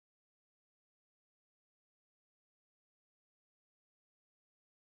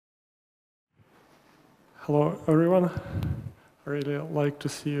Hello, everyone. I really like to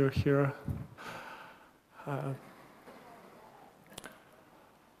see you here.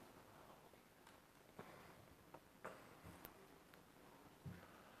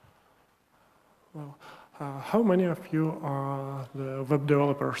 How many of you are the web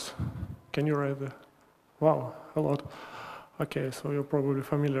developers? Can you write the? Wow, a lot. Okay, so you're probably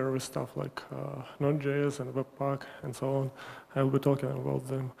familiar with stuff like Node.js and webpack and so on. I'll be talking about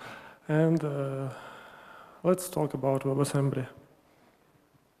them. And let's talk about WebAssembly.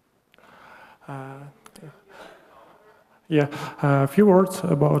 Yeah, a few words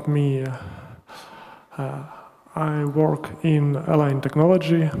about me. I work in Align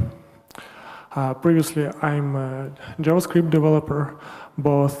Technology. Previously, I'm a JavaScript developer,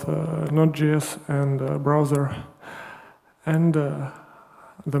 both Node.js and browser. And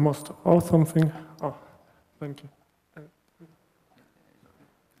the most awesome thing, oh, thank you.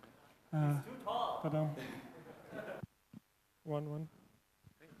 One.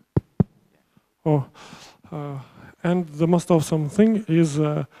 Oh, and the most awesome thing is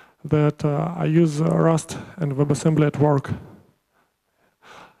that I use Rust and WebAssembly at work.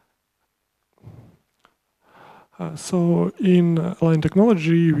 So in Align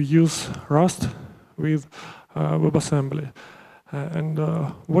Technology, we use Rust with WebAssembly. And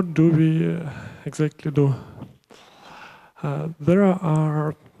what do we exactly do? There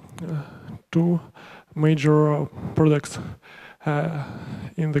are two major products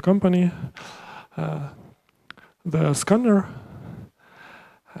in the company. The scanner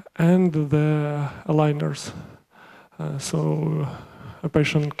and the aligners. So a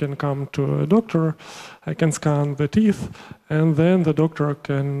patient can come to a doctor, can scan the teeth, and then the doctor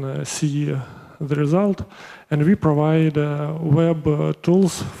can see the result. And we provide web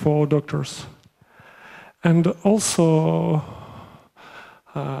tools for doctors. And also,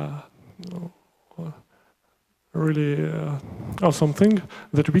 really awesome thing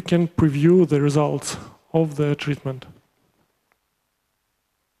that we can preview the results of the treatment.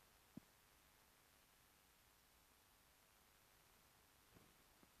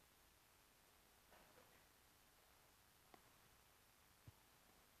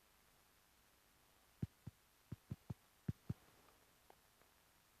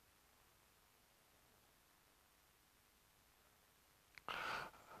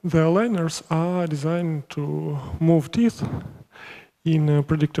 The aligners are designed to move teeth in a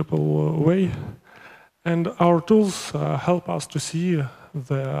predictable way, and our tools help us to see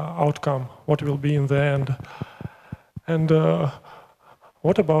the outcome, what will be in the end. And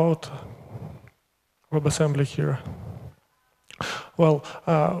what about WebAssembly here? Well,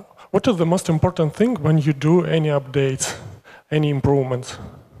 what is the most important thing when you do any updates, any improvements?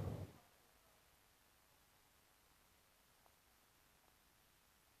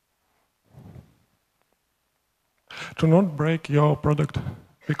 To not break your product,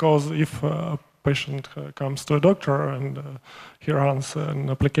 because if a patient comes to a doctor and he runs an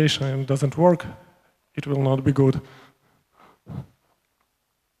application and it doesn't work, it will not be good.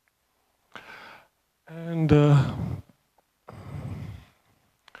 And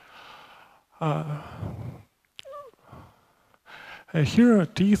here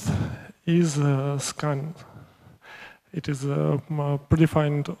teeth is scanned. It is a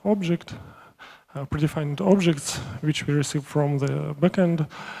predefined object. Predefined objects which we receive from the backend,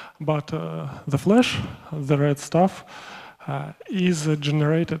 but the flash, the red stuff, is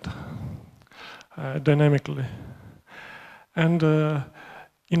generated dynamically. And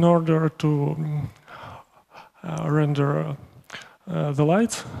in order to render the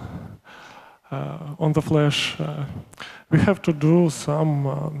lights on the flash, we have to do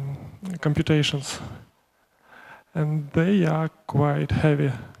some computations, and they are quite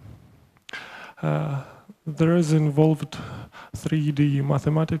heavy. There is involved 3D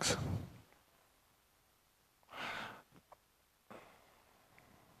mathematics.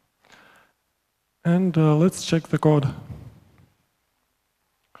 And let's check the code.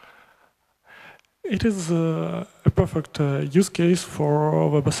 It is a perfect use case for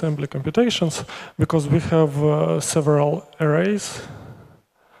WebAssembly computations because we have several arrays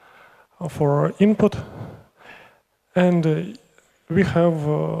for input, and we have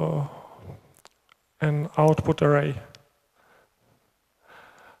an output array.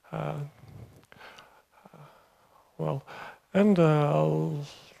 Well, and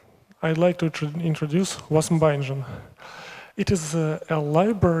I'd like to introduce wasm-bindgen. It is a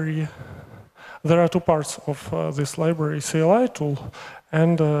library. There are two parts of this library, CLI tool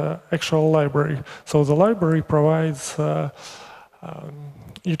and actual library. So the library provides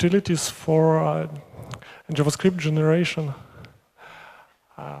utilities for JavaScript generation,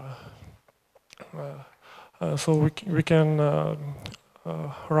 So we can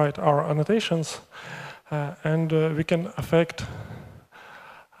write our annotations and we can affect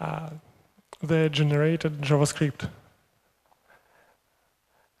the generated JavaScript.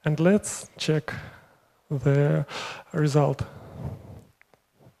 And let's check the result.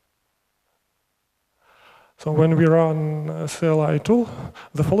 So when we run a CLI tool,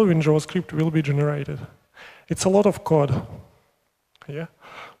 the following JavaScript will be generated. It's a lot of code. Yeah.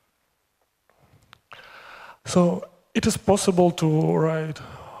 So it is possible to write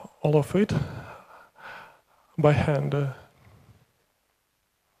all of it by hand.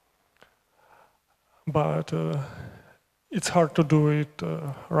 But it's hard to do it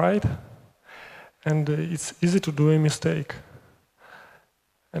right, and it's easy to do a mistake.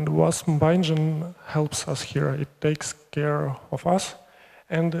 And wasm-bindgen helps us here. It takes care of us,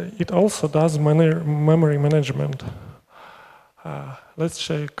 and it also does memory management. Let's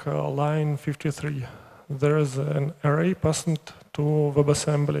check line 53. There is an array passed to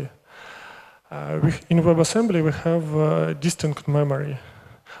WebAssembly. In WebAssembly, we have distinct memory,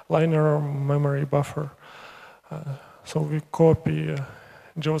 linear memory buffer. So we copy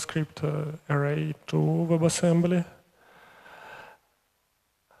JavaScript array to WebAssembly.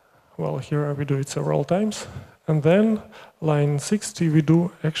 Well, here we do it several times. And then line 60, we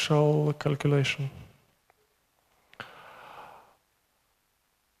do actual calculation.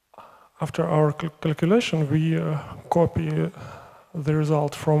 After our calculation, we copy the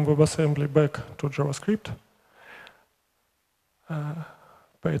result from WebAssembly back to JavaScript.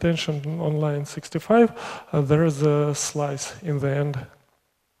 Pay attention on line 65, there is a slice in the end.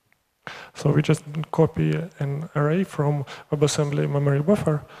 So we just copy an array from WebAssembly memory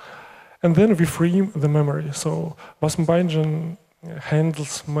buffer, and then we free the memory. So wasm-bindgen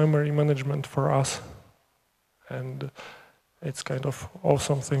handles memory management for us, and it's kind of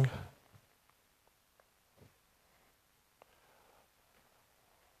awesome thing.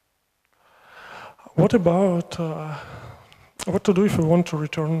 What about what to do if we want to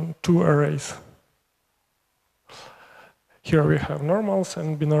return two arrays? Here we have normals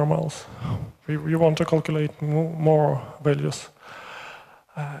and binormals. We want to calculate more values.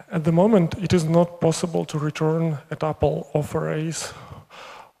 At the moment, it is not possible to return a tuple of arrays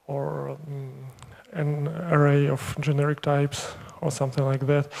or an array of generic types or something like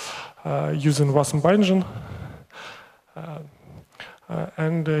that using wasm-bindgen.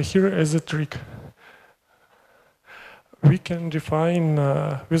 And here is a trick. We can define,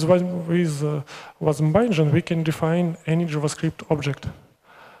 with wasm-bindgen, we can define any JavaScript object.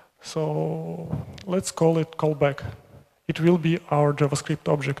 So let's call it callback. It will be our JavaScript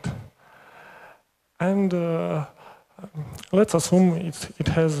object. And let's assume it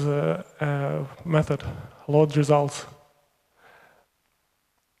has a method, load results.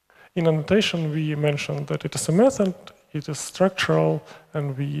 In annotation, we mentioned that it is a method, it is structural,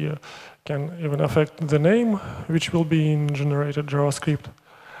 and we can even affect the name, which will be in generated JavaScript.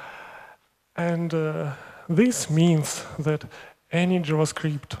 And this means that any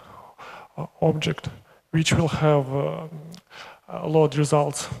JavaScript object which will have a load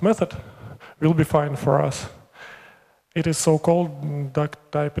results method will be fine for us. It is so-called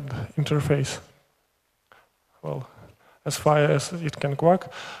duck-typed interface. Well, as far as it can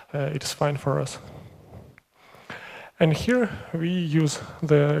quack, it is fine for us. And here we use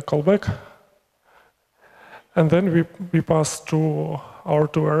the callback, and then we pass to our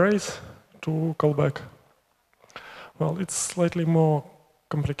two arrays to callback. Well, it's slightly more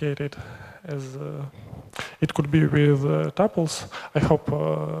complicated, as it could be with tuples. I hope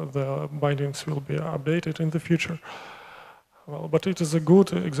the bindings will be updated in the future. Well, but it is a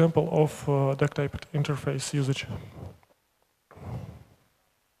good example of duck-typed interface usage.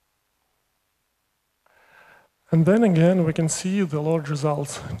 And then again, we can see the load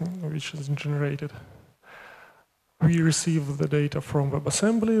results which is generated. We receive the data from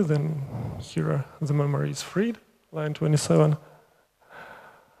WebAssembly, then here the memory is freed, line 27.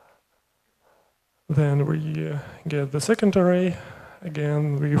 Then we get the second array,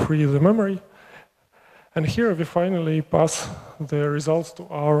 again we free the memory, and here we finally pass the results to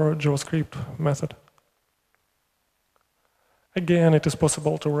our JavaScript method. Again, it is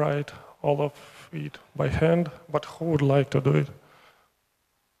possible to write all of it by hand, but who would like to do it?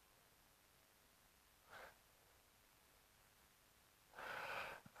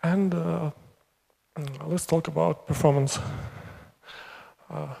 And let's talk about performance.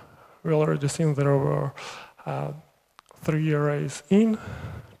 We already seen there were 3 arrays in,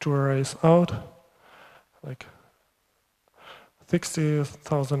 2 arrays out, like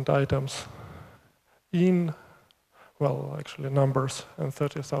 60,000 items in, well, actually numbers, and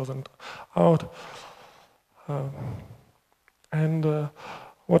 30,000 out. And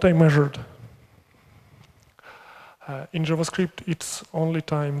what I measured. In JavaScript, it's only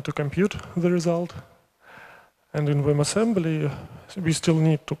time to compute the result. And in WebAssembly, we still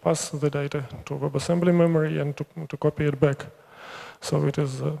need to pass the data to WebAssembly memory and to copy it back. So it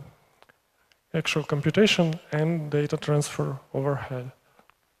is actual computation and data transfer overhead.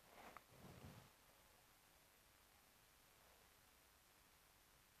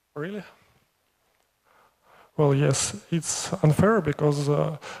 Really? Well, yes, it's unfair because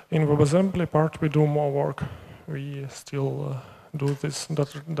in WebAssembly part we do more work. We still do this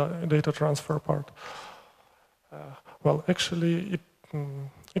data transfer part. Well, actually,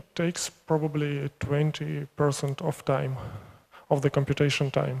 it takes probably 20% of time, of the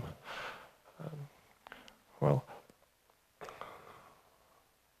computation time. Well,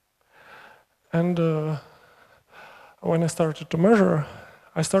 and when I started to measure,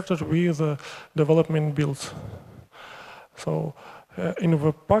 I started with development builds. So in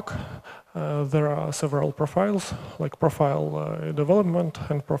Webpack, there are several profiles, like profile development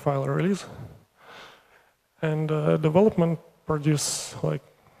and profile release. And development produce like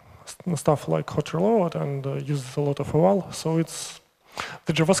stuff like hot reload and uses a lot of eval. So it's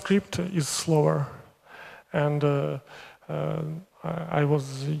the JavaScript is slower, and I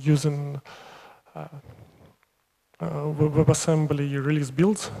was using WebAssembly release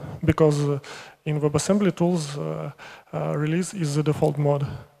builds because in WebAssembly tools release is the default mode.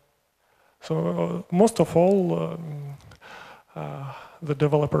 So most of all the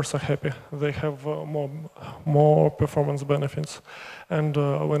developers are happy. They have more performance benefits. And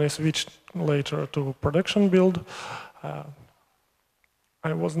when I switched later to production build,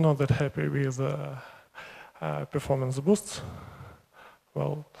 I was not that happy with performance boosts.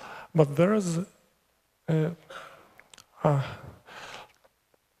 Well, but there is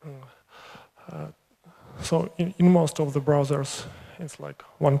so in most of the browsers it's like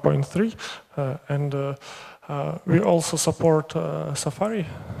 1.3 and we also support Safari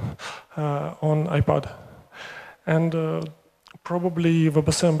on iPad, and probably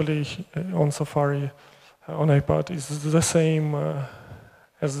WebAssembly on Safari on iPad is the same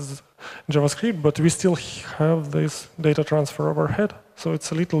as JavaScript, but we still have this data transfer overhead, so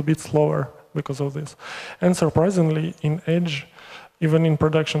it's a little bit slower because of this. And surprisingly, in Edge, even in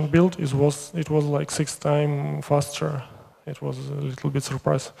production build, it was like 6 times faster. It was a little bit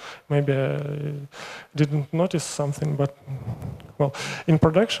surprised. Maybe I didn't notice something, but well, in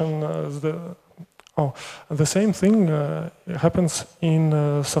production, the same thing happens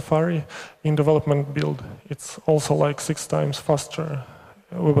in Safari in development build. It's also like 6 times faster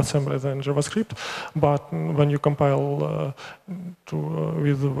WebAssembly than JavaScript, but when you compile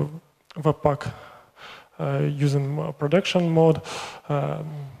with Webpack using production mode,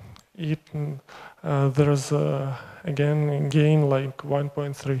 there's again gain like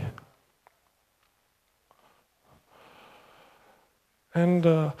 1.3. And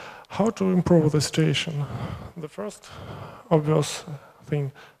how to improve the situation? The first obvious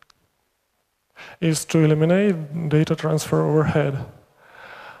thing is to eliminate data transfer overhead.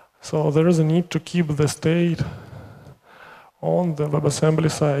 So there is a need to keep the state on the WebAssembly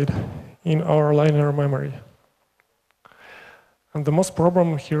side in our linear memory. And the most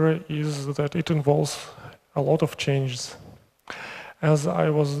problem here is that it involves a lot of changes. As I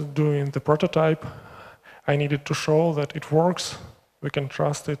was doing the prototype, I needed to show that it works, we can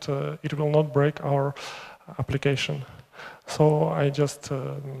trust it, it will not break our application. So I just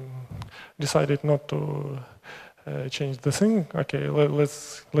decided not to change the thing. Okay,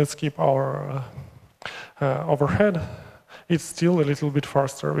 let's keep our overhead. It's still a little bit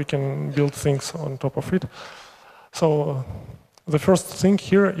faster. We can build things on top of it. So the first thing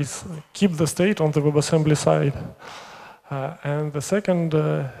here is keep the state on the WebAssembly side. And the second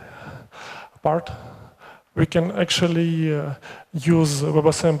part, we can actually use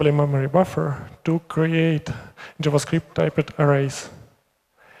WebAssembly memory buffer to create JavaScript typed arrays.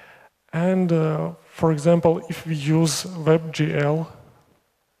 And for example, if we use WebGL,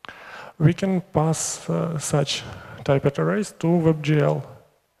 we can pass such typed arrays to WebGL.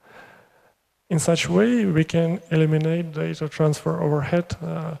 In such way, we can eliminate data transfer overhead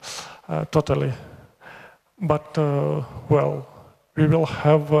totally. But, well, we will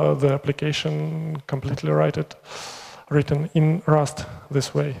have the application completely written in Rust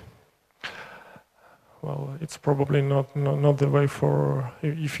this way. Well, it's probably not the way for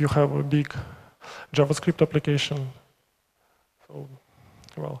if you have a big JavaScript application. So,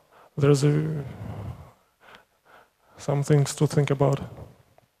 well, there's some things to think about.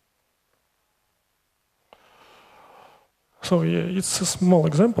 So yeah, it's a small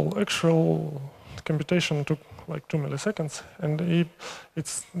example. Actual computation took like 2 milliseconds, and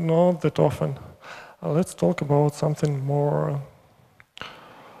it's not that often. Let's talk about something more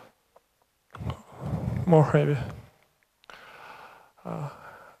heavy.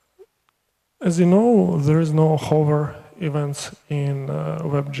 As you know, there is no hover events in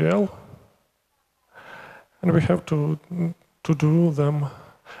WebGL, and we have to do them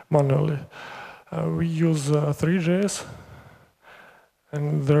manually. We use three.js,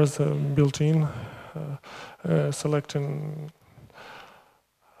 and there's a built-in selecting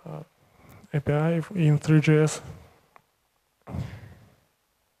API in three.js.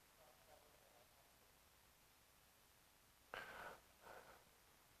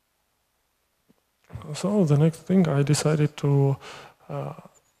 So the next thing, I decided to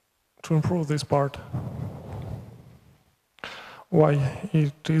improve this part. Why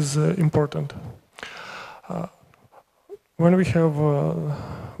it is important? When we have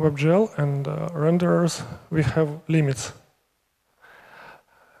WebGL and renderers, we have limits.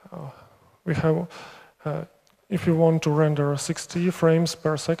 We have, if you want to render 60 frames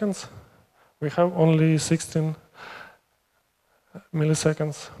per second, we have only 16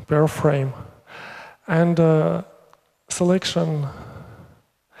 milliseconds per frame. And selection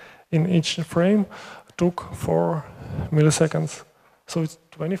in each frame took 4 milliseconds. So it's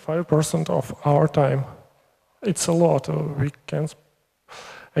 25% of our time. It's a lot. We can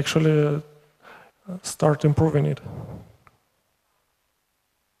actually start improving it.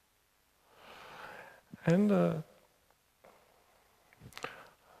 And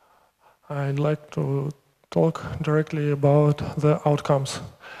I'd like to talk directly about the outcomes.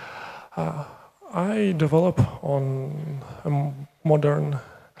 I develop on a modern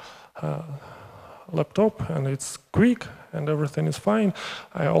laptop, and it's quick, and everything is fine.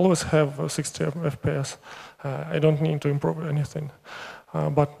 I always have 60 FPS. I don't need to improve anything.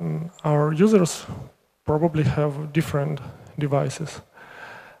 But our users probably have different devices.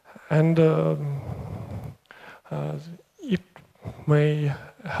 And it may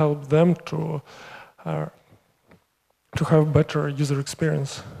help them to have better user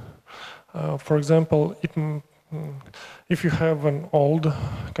experience. For example, if you have an old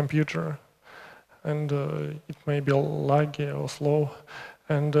computer and it may be laggy or slow,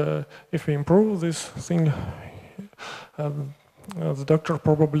 and if we improve this thing, the doctor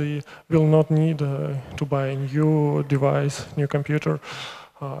probably will not need to buy a new device, new computer,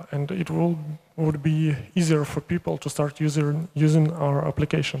 and it would be easier for people to start using our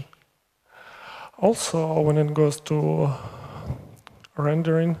application. Also, when it goes to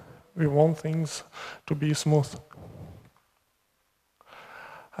rendering, we want things to be smooth.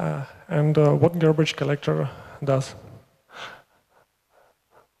 And what garbage collector does?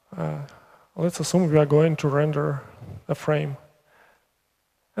 Let's assume we are going to render a frame.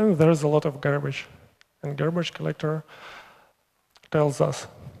 And there's a lot of garbage. And garbage collector tells us,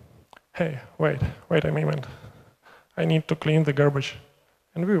 hey, wait a moment. I need to clean the garbage.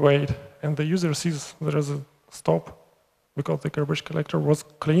 And we wait, and the user sees there is a stop because the garbage collector was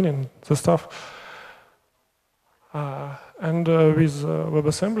cleaning the stuff. And with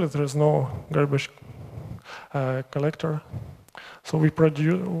WebAssembly, there is no garbage collector. So we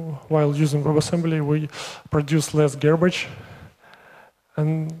produce, while using WebAssembly, we produce less garbage.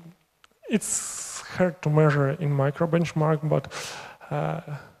 And it's hard to measure in micro benchmark, but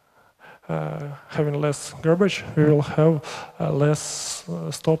having less garbage, we will have less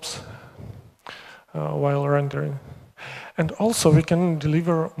stops while rendering. And also, we can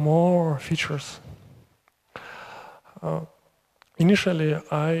deliver more features. Initially,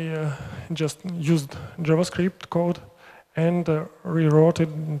 I just used JavaScript code and rewrote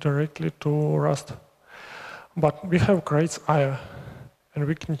it directly to Rust. But we have crates IO, and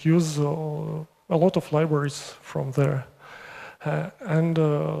we can use a lot of libraries from there. And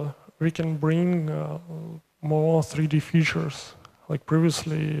we can bring more 3D features. Like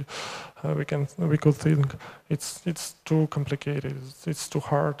previously, we could think it's too complicated, it's too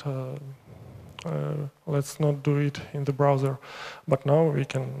hard. Let's not do it in the browser. But now we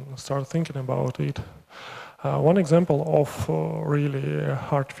can start thinking about it. One example of really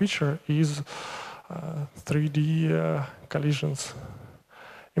hard feature is 3D collisions.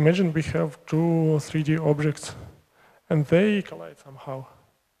 Imagine we have two 3D objects and they collide somehow.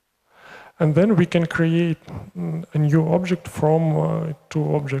 And then we can create a new object from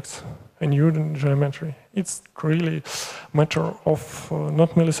two objects, a new geometry. It's really a matter of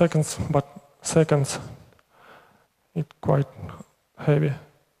not milliseconds, but seconds. It's quite heavy.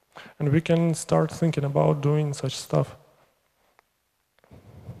 And we can start thinking about doing such stuff.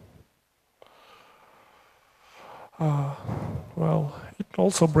 Well, it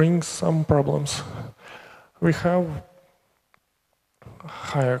also brings some problems. We have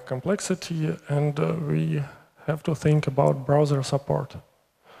higher complexity, and we have to think about browser support.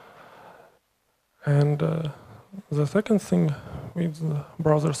 And the second thing with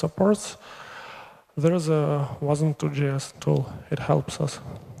browser supports, there's a wasm-bindgen tool. It helps us.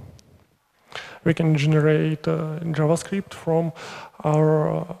 We can generate JavaScript from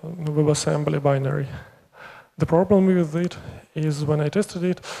our WebAssembly binary. The problem with it is when I tested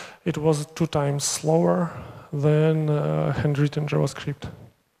it, it was 2 times slower than handwritten JavaScript.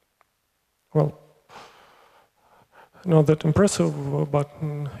 Well, not that impressive, but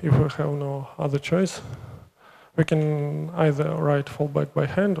if we have no other choice, we can either write fallback by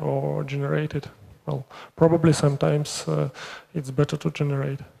hand or generate it. Well, probably sometimes it's better to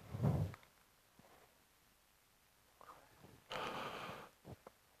generate.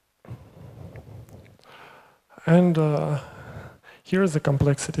 And here is the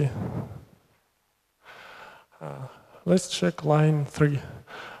complexity. Let's check line 3.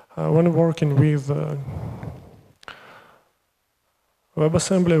 When working with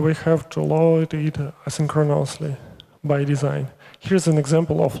WebAssembly, we have to load it asynchronously by design. Here's an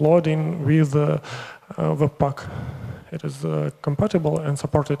example of loading with webpack. It is compatible and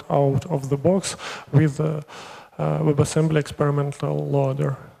supported out of the box with the WebAssembly experimental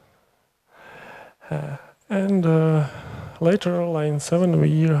loader. And later, line 7,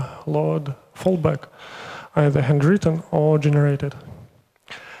 we load fallback, either handwritten or generated.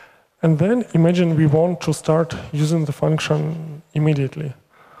 And then imagine we want to start using the function immediately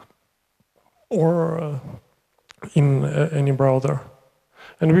or in any browser.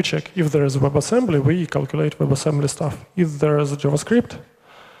 And we check if there is WebAssembly, we calculate WebAssembly stuff. If there is JavaScript,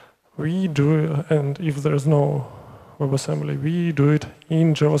 we do, and if there is no WebAssembly, we do it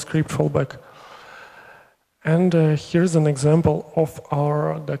in JavaScript fallback. And here's an example of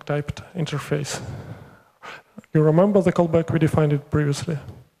our duck-typed interface. You remember the callback? We defined it previously.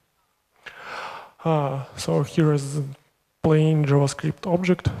 So here is a plain JavaScript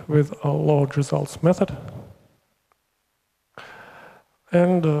object with a load results method.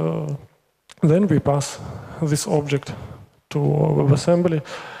 And then we pass this object to WebAssembly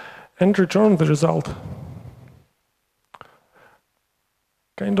and return the result.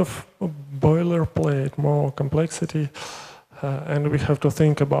 Kind of a boilerplate, more complexity, and we have to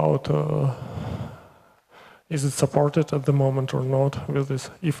think about is it supported at the moment or not with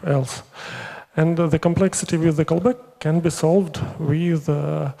this if-else. And the complexity with the callback can be solved with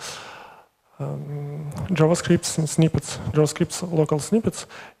JavaScript snippets. JavaScript's local snippets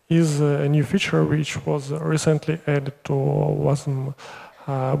is a new feature which was recently added to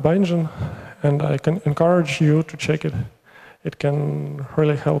wasm-bindgen, and I can encourage you to check it. It can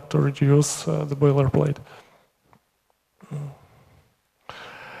really help to reduce the boilerplate.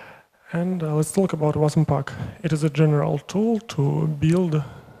 And let's talk about wasm-pack. It is a general tool to build,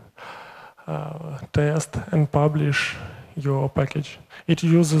 test, and publish your package. It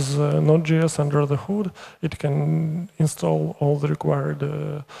uses Node.js under the hood. It can install all the required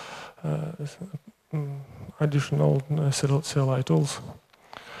additional CLI tools.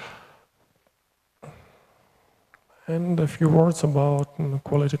 And a few words about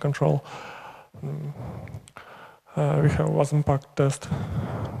quality control. We have wasm-pack test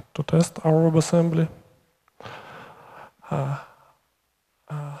to test our WebAssembly.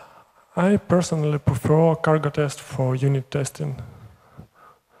 I personally prefer cargo test for unit testing.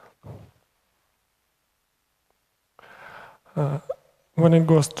 When it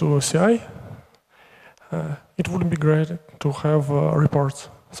goes to CI, it would be great to have reports.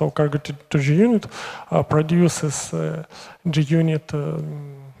 So cargo to JUnit produces JUnit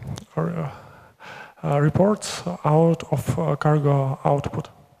reports out of cargo output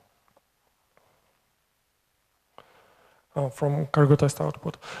from cargo test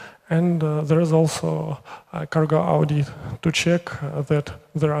output. And there is also a cargo audit to check that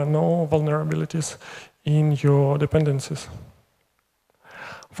there are no vulnerabilities in your dependencies.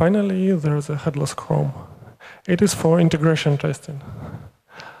 Finally, there is a headless Chrome. It is for integration testing.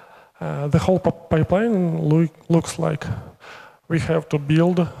 The whole pipeline looks like we have to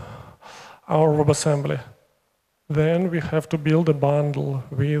build our WebAssembly. Then we have to build a bundle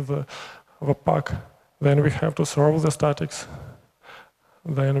with webpack. Then we have to serve the statics.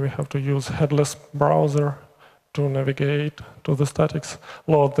 Then we have to use headless browser to navigate to the statics,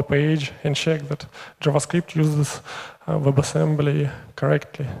 load the page, and check that JavaScript uses WebAssembly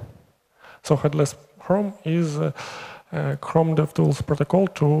correctly. So headless Chrome is Chrome DevTools protocol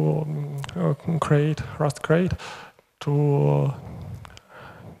to create Rust crate to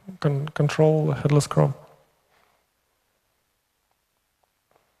control headless Chrome.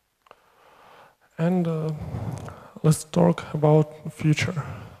 And let's talk about future.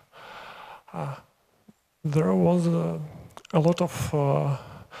 There was a lot of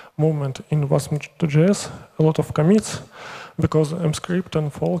movement in wasm-bindgen, a lot of commits, because mscript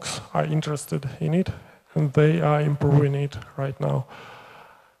and folks are interested in it, and they are improving it right now.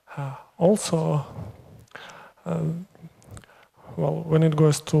 Also, well, when it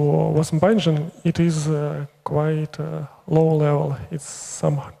goes to wasm-bindgen, it is quite low level. It's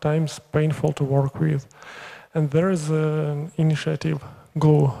sometimes painful to work with. And there is an initiative,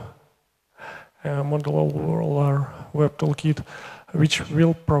 Glue, a modular web toolkit, which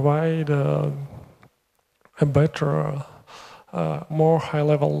will provide a better, more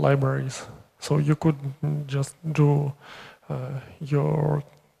high-level libraries. So you could just do your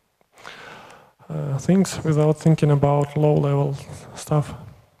things without thinking about low-level stuff.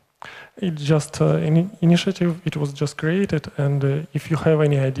 It's just an initiative. It was just created, and if you have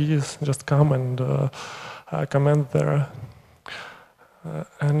any ideas, just come and comment there.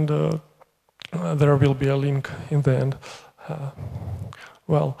 And there will be a link in the end.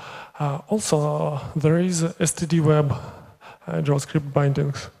 Also, there is std-web JavaScript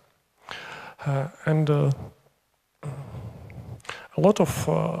bindings. And a lot of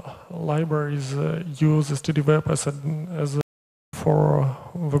libraries use std-web as for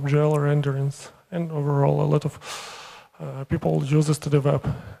WebGL renderings, and overall a lot of people use std-web.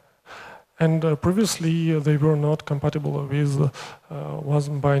 And previously they were not compatible with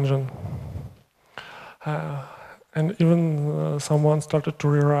wasm-bindgen. And even someone started to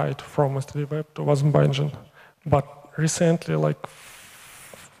rewrite from std-web to wasm-bindgen. But recently, like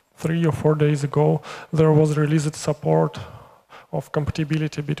 3 or 4 days ago, there was released support of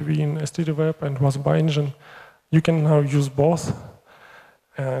compatibility between std-web and wasm-bindgen. You can now use both,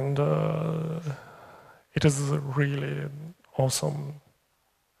 and it is really awesome.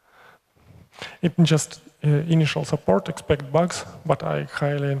 It just initial support, expect bugs, but I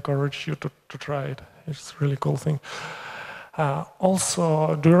highly encourage you to try it. It's a really cool thing.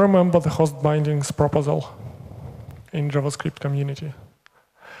 Also, do you remember the host bindings proposal in JavaScript community?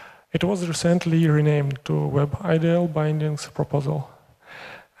 It was recently renamed to WebIDL bindings proposal.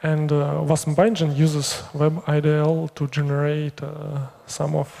 And wasm-bindgen uses WebIDL to generate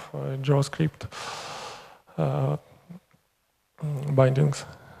some of JavaScript bindings.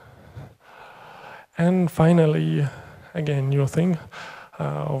 And finally, again, new thing,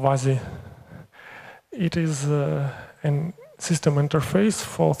 WASI. It is a system interface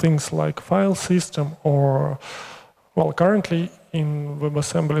for things like file system or, well, currently in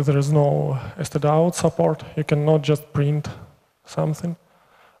WebAssembly there is no stdout support. You cannot just print something.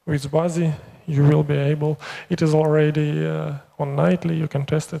 With WASI, you will be able. It is already on nightly. You can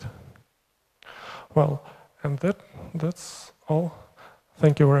test it. Well, and that's all.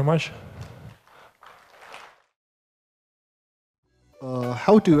 Thank you very much.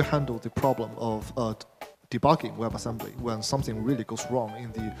 How do you handle the problem of debugging WebAssembly when something really goes wrong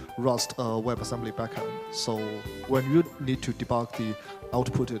in the Rust WebAssembly backend? So when you need to debug the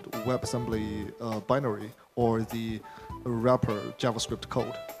outputted WebAssembly binary or the wrapper JavaScript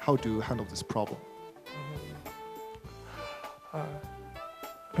code, how do you handle this problem?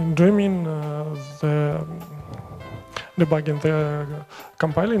 Do you mean the debugging the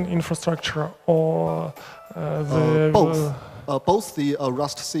compiling infrastructure or the both the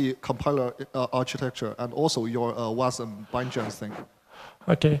Rust-C compiler architecture and also your wasm-bindgen thing.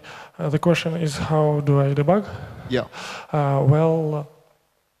 Okay, the question is how do I debug? Yeah.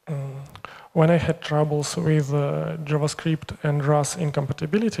 When I had troubles with JavaScript and Rust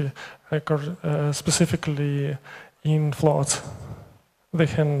incompatibility, specifically in floats, they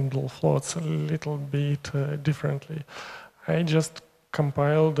handle floats a little bit differently. I just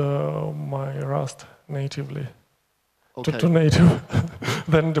compiled my Rust natively. Okay. To native,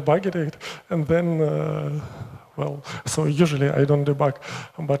 then debugged it, and then, well, so usually I don't debug,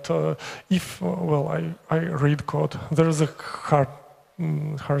 but if, I read code, there is a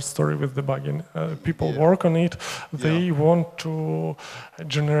hard story with debugging. People work on it, they want to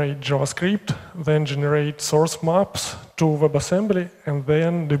generate JavaScript, then generate source maps to WebAssembly, and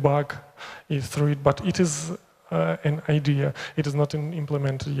then debug it through it, but it is an idea, it is not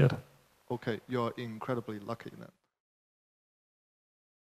implemented yet. Okay, you're incredibly lucky then.